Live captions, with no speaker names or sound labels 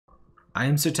I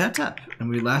am Sir Tap Tap, and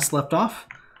we last left off.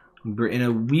 We were in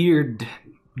a weird,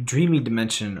 dreamy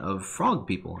dimension of frog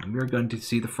people, and we were going to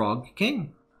see the Frog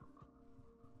King.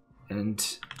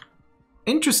 And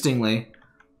interestingly,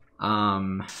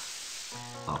 oh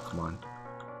come on,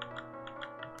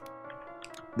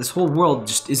 this whole world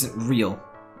just isn't real.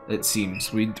 It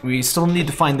seems we still need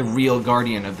to find the real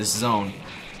guardian of this zone,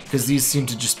 because these seem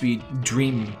to just be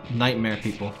dream nightmare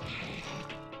people.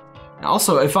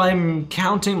 Also, if I'm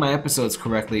counting my episodes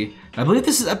correctly, I believe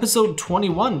this is episode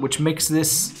 21, which makes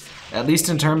this, at least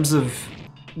in terms of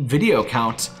video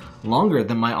count, longer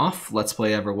than my off Let's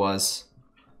Play ever was.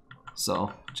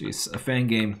 So, geez, a fan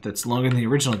game that's longer than the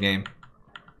original game.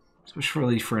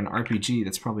 Especially for an RPG,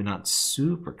 that's probably not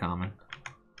super common.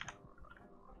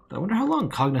 I wonder how long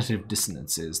cognitive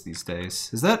dissonance is these days.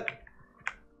 Is that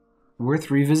worth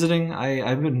revisiting?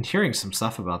 I've been hearing some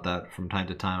stuff about that from time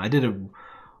to time. I did a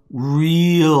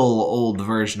real old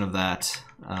version of that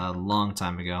a long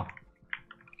time ago.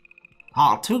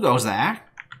 Oh, two goes there.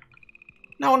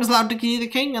 No one is allowed to key the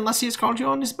king unless he has called you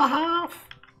on his behalf.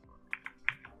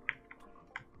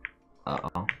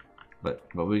 Uh-oh. But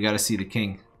we gotta see the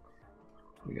king.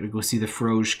 We gotta go see the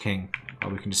Froge king. Oh,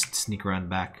 we can just sneak around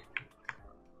back.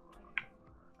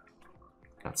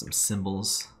 Got some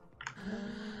symbols.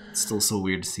 It's still so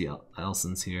weird to see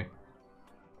Elson's here.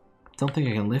 Don't think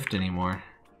I can lift anymore.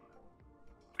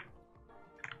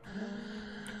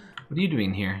 What are you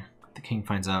doing here? If the king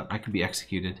finds out, I could be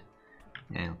executed.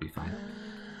 Yeah, it'll be fine.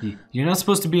 You're not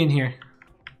supposed to be in here.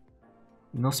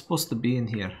 You're not supposed to be in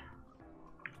here.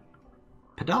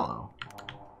 Pedalo.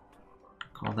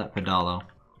 Call that Pedalo.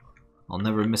 I'll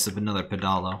never miss another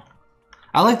Pedalo.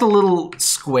 I like the little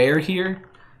square here.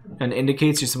 And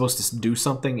indicates you're supposed to do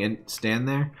something and stand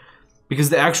there. Because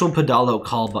the actual Pedalo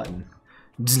call button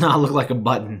does not look like a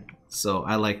button. So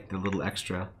I like the little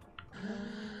extra.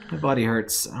 My body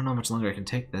hurts. I don't know how much longer I can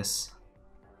take this.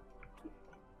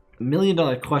 $1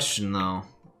 million question though.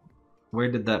 Where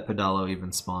did that Pedalo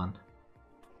even spawn?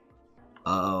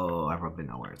 Oh, I probably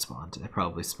know where it spawned. It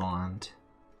probably spawned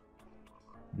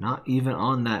not even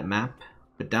on that map,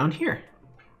 but down here.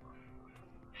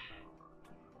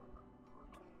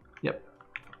 Yep.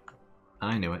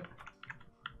 I knew it.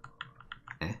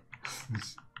 Eh.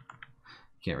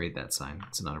 Can't read that sign.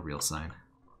 It's not a real sign.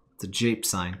 It's a jape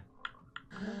sign.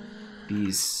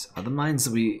 These are the mines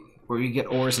that where we get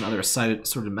ores and other assorted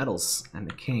metals, and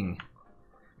the king.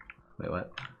 Wait,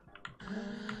 what?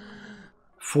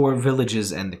 4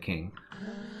 villages and the king.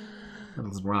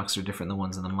 Those rocks are different than the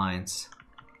ones in the mines.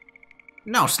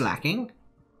 No slacking.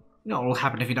 You know what will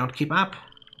happen if you don't keep up.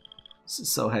 This is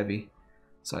so heavy.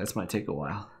 Sorry, this might take a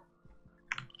while.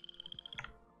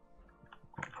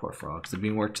 Oh, poor frogs. They're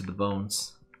being worked to the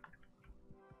bones.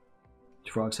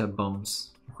 Do frogs have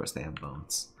bones? Of course they have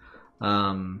bones.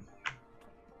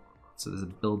 So there's a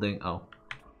building. Oh.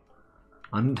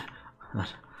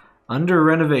 Under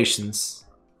renovations.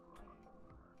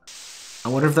 I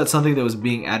wonder if that's something that was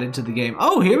being added to the game.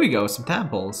 Oh, here we go. Some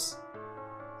tadpoles.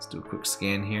 Let's do a quick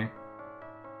scan here.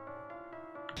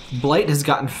 Blight has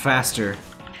gotten faster.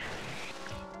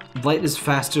 Blight is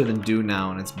faster than do now,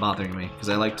 and it's bothering me because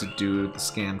I like to do the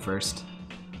scan first.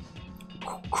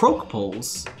 Croak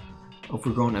poles.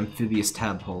 Overgrown amphibious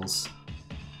tadpoles.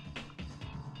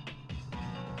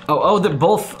 Oh, they're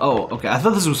both. Oh, okay. I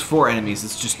thought this was 4 enemies.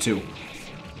 It's just 2.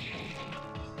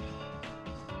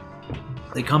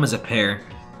 They come as a pair.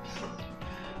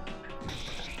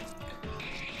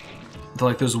 They're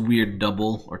like those weird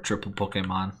double or triple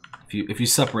Pokemon. If you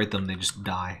separate them, they just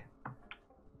die.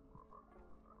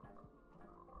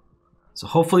 So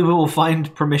hopefully we will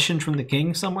find permission from the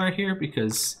king somewhere here,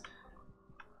 because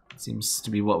it seems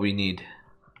to be what we need.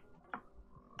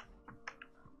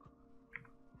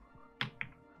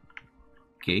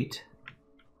 Gate?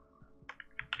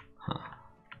 Huh.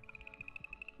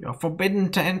 You're forbidden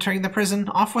to entering the prison.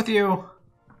 Off with you!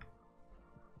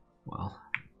 Well.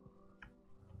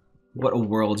 What a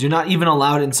world. You're not even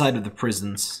allowed inside of the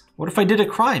prisons. What if I did a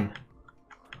crime?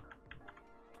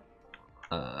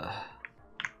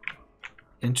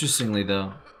 Interestingly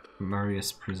though,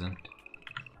 Marius prison.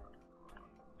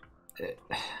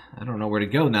 I don't know where to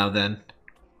go now then.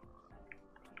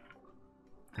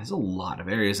 There's a lot of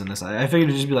areas in this. I figured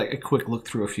it'd just be like a quick look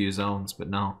through a few zones, but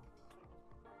no.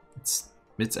 It's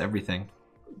everything.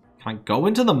 Can I go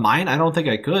into the mine? I don't think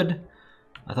I could.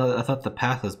 I thought the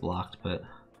path was blocked, but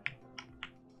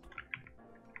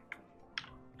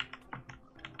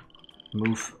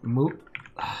move.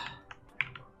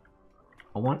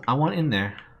 I want in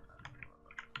there.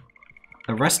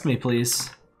 Arrest me, please.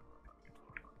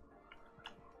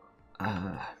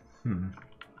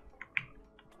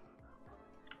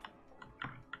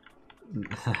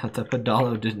 The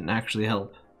pedalo didn't actually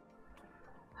help.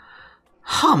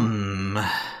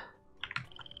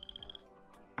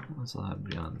 What's allowed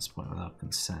beyond this point without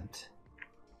consent?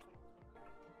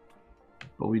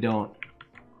 But we don't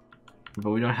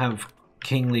have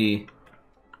kingly.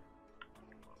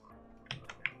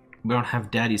 We don't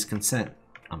have daddy's consent.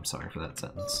 I'm sorry for that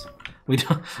sentence. We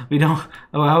don't.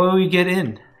 Oh, how will we get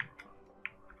in?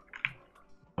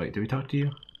 Wait, do we talk to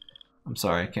you? I'm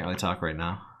sorry, I can't really talk right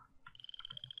now.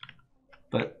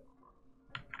 But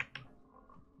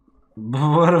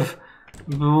what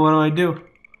do I do?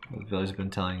 The village's been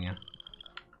telling you.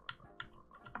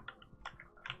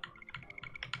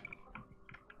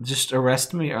 Just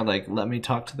arrest me or like let me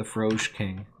talk to the Froge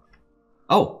King.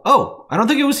 Oh, I don't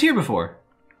think it was here before.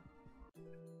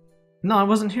 No, I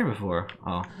wasn't here before.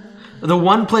 Oh. The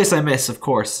one place I miss, of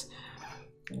course.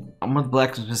 I'm with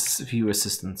Blacksmith's few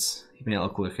assistants. He may not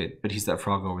look like it, but he's that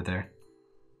frog over there.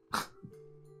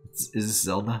 Is this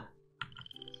Zelda?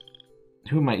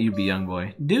 Who might you be, young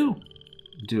boy? Do,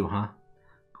 huh?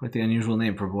 Quite the unusual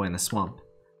name for a boy in the swamp.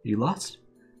 Are you lost?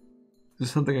 Is there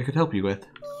something I could help you with?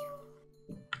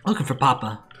 Looking for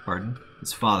Papa. Pardon?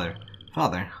 His father.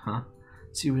 Father, huh?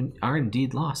 So you are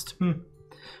indeed lost.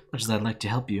 Much as I'd like to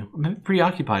help you, I'm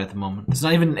preoccupied at the moment. There's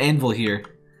not even an anvil here.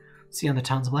 See on the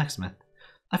town's blacksmith.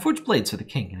 I forged blades for the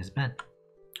king in his bed.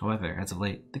 However, as of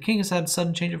late, the king has had a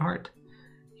sudden change of heart.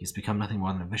 He has become nothing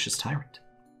more than a vicious tyrant.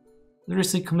 I was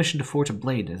recently commissioned to forge a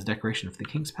blade as a decoration for the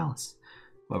king's palace.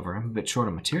 However, I'm a bit short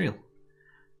on material.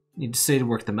 I need to stay to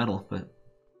work the metal, but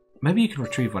maybe you can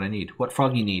retrieve what I need. What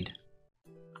frog you need?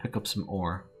 Pick up some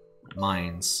ore.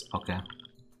 Mines. Okay.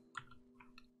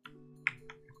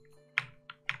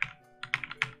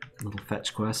 Little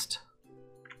fetch quest.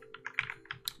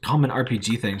 Common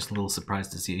RPG thing. Just a little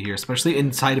surprised to see it here, especially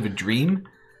inside of a dream.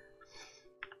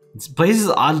 This place is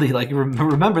oddly like.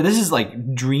 Remember, this is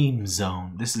like Dream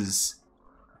Zone. This is.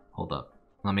 Hold up.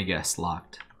 Let me guess.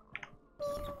 Locked.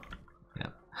 Yeah.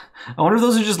 I wonder if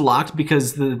those are just locked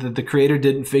because the creator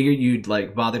didn't figure you'd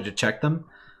like bother to check them,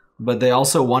 but they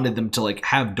also wanted them to like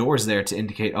have doors there to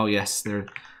indicate. Oh yes, there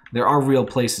are real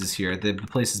places here. The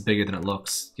place is bigger than it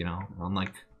looks. You know,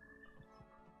 unlike.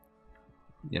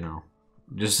 You know,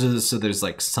 just so there's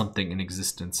like something in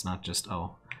existence, not just,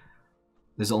 oh,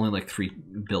 there's only like 3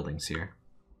 buildings here.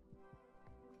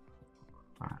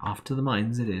 Alright, off to the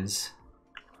mines it is.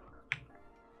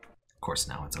 Of course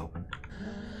now it's open.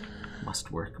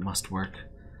 Must work, must work.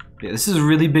 Yeah, this is a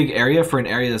really big area for an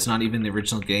area that's not even the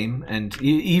original game, and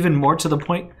even more to the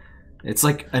point, it's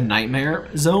like a nightmare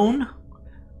zone.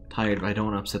 Tired, but I don't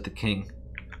want to upset the king.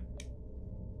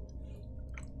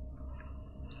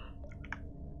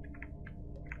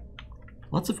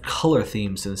 Lots of color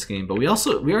themes in this game, but we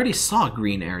already saw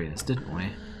green areas, didn't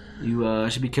we? You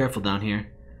should be careful down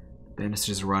here.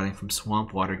 Banisters are rotting from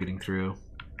swamp water getting through.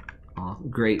 Oh,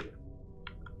 great.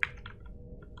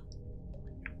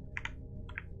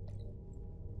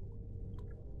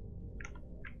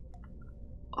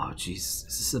 Oh, jeez.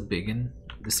 Is this a biggin?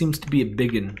 This seems to be a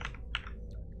biggin,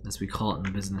 as we call it in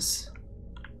the business.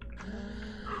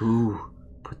 Who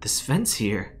put this fence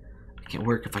here? It can't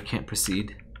work if I can't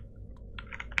proceed.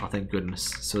 Oh, thank goodness.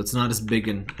 So it's not as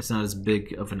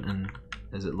big of an N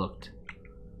as it looked.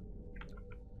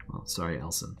 Well, sorry,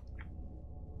 Elson.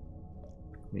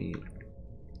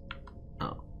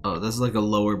 Oh, that's like a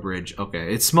lower bridge.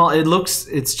 Okay, it's small.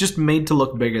 It's just made to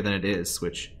look bigger than it is,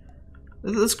 which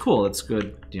that's cool. That's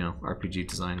good. You know, RPG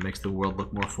design makes the world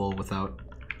look more full without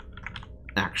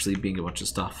actually being a bunch of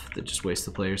stuff that just wastes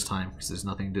the player's time because there's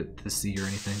nothing to see or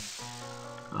anything.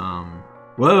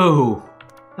 Whoa!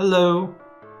 Hello!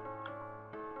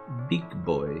 Big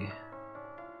boy.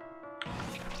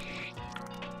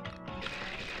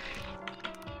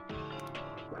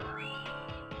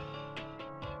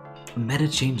 Meta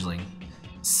changeling.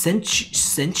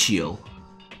 Sensual.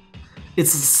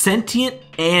 It's sentient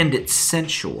and it's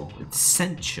sensual. It's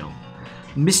sensual.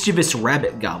 Mischievous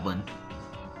rabbit goblin.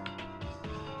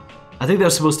 I think that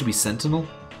was supposed to be sentinel.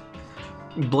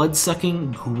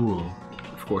 Blood-sucking ghoul.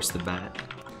 Of course, the bat.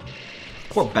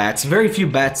 Poor bats. Very few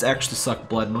bats actually suck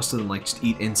blood. Most of them like just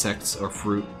eat insects or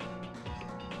fruit.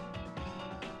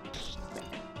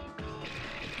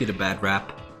 Get a bad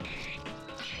rap.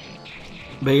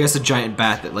 But I guess a giant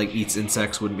bat that like eats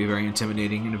insects wouldn't be very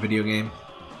intimidating in a video game.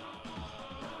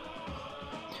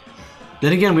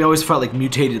 Then again, we always fought like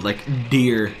mutated like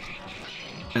deer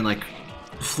and like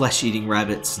flesh-eating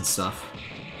rabbits and stuff.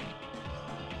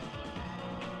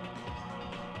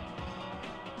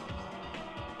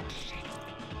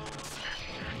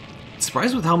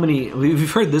 Surprised with how many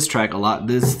we've heard this track a lot.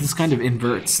 This kind of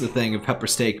inverts the thing of pepper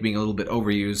steak being a little bit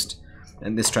overused.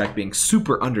 and this track being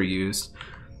super underused.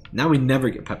 Now we never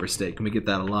get pepper steak, and we get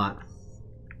that a lot.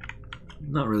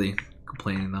 Not really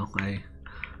complaining though.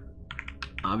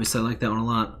 Obviously I like that one a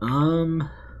lot. Am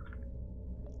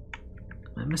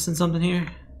I missing something here?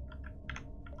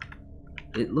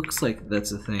 It looks like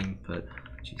that's a thing, but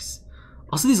jeez.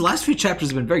 Also, these last few chapters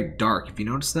have been very dark. Have you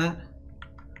noticed that?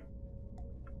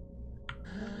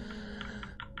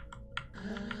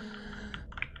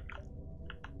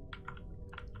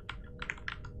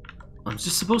 I'm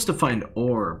just supposed to find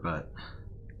ore, but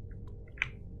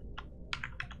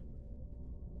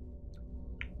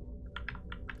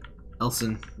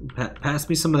Elson, pass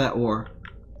me some of that ore.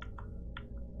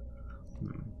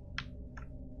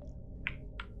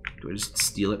 Do I just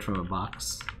steal it from a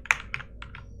box?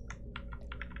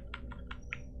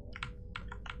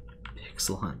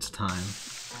 Pixel hunt time.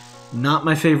 Not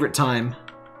my favorite time.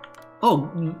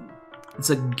 Oh,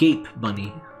 it's a gape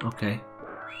bunny. Okay.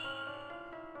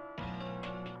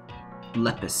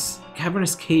 Lepus,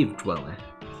 cavernous cave dweller.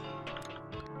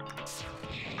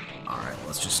 Alright,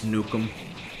 let's just nuke him.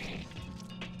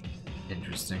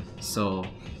 Interesting. So,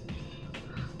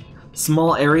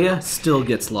 small area still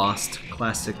gets lost.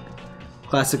 Classic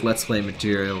Let's Play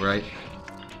material, right?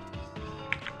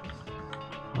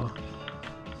 Oh.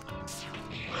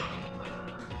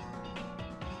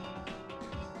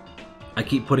 I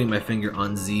keep putting my finger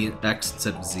on X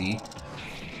instead of Z.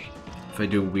 If I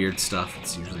do weird stuff,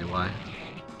 it's usually why.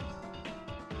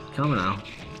 Come on now.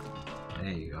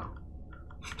 There you go.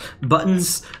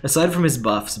 Buttons, aside from his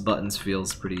buffs, Buttons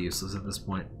feels pretty useless at this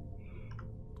point.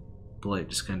 Blight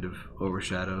just kind of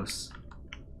overshadows.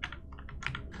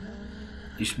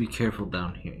 You should be careful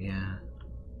down here, yeah.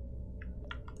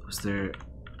 Was there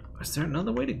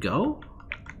another way to go?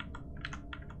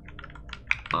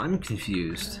 I'm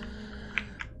confused.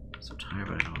 So tired,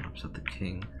 but I don't want to upset the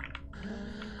king.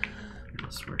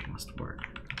 Must work, must work.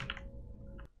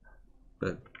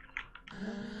 But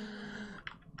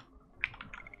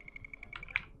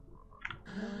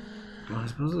am I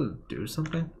supposed to do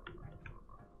something?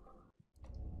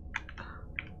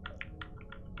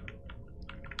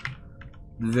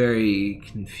 Very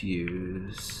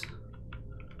confused.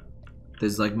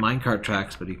 There's like minecart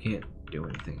tracks, but you can't do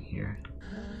anything here.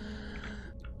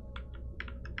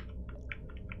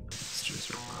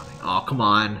 Oh, come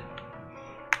on.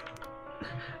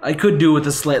 I could do with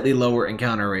a slightly lower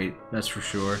encounter rate, that's for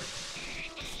sure.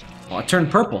 Oh, it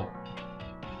turned purple.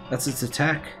 That's its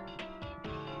attack.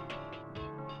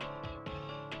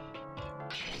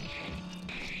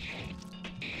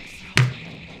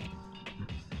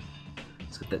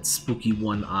 It's got that spooky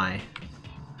one eye.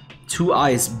 Two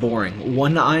eyes, boring.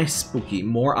 One eye, spooky.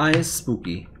 More eyes,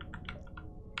 spooky.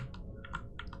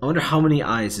 I wonder how many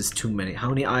eyes is too many. How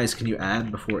many eyes can you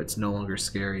add before it's no longer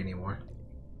scary anymore?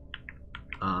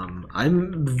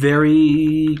 I'm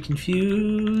very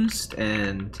confused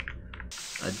and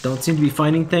I don't seem to be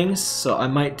finding things, so I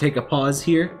might take a pause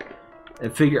here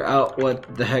and figure out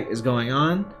what the heck is going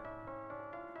on.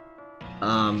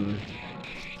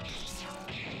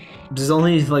 There's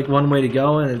only like one way to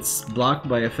go and it's blocked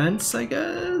by a fence, I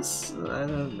guess? I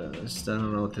don't know. I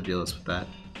don't know what the deal is with that.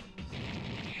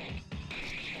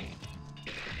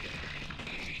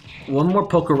 One more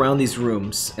poke around these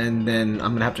rooms, and then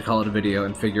I'm gonna have to call it a video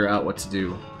and figure out what to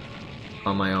do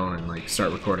on my own and like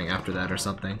start recording after that or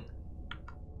something.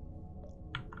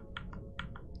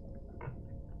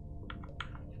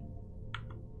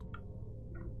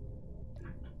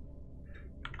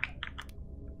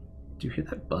 Do you hear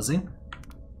that buzzing?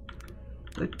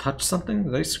 Did I touch something?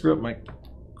 Did I screw up my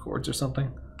cords or something?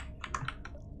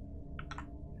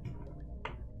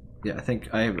 Yeah, I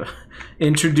think I have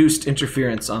introduced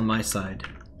interference on my side.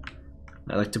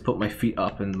 I like to put my feet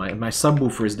up, and my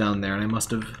subwoofer is down there, and I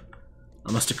must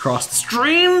have crossed the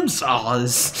streams. Oh,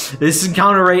 this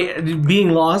encounter rate being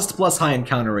lost plus high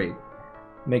encounter rate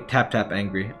make Tap Tap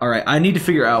angry. All right, I need to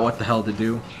figure out what the hell to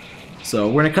do. So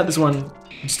we're gonna cut this one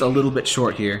just a little bit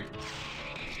short here,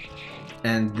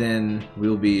 and then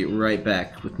we'll be right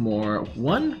back with more.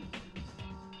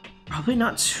 Probably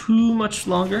not too much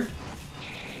longer.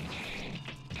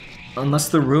 Unless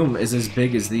the room is as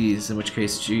big as these, in which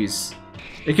case, geez.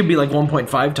 It could be like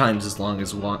 1.5 times as long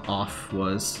as off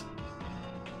was.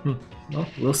 Well,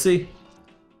 we'll see.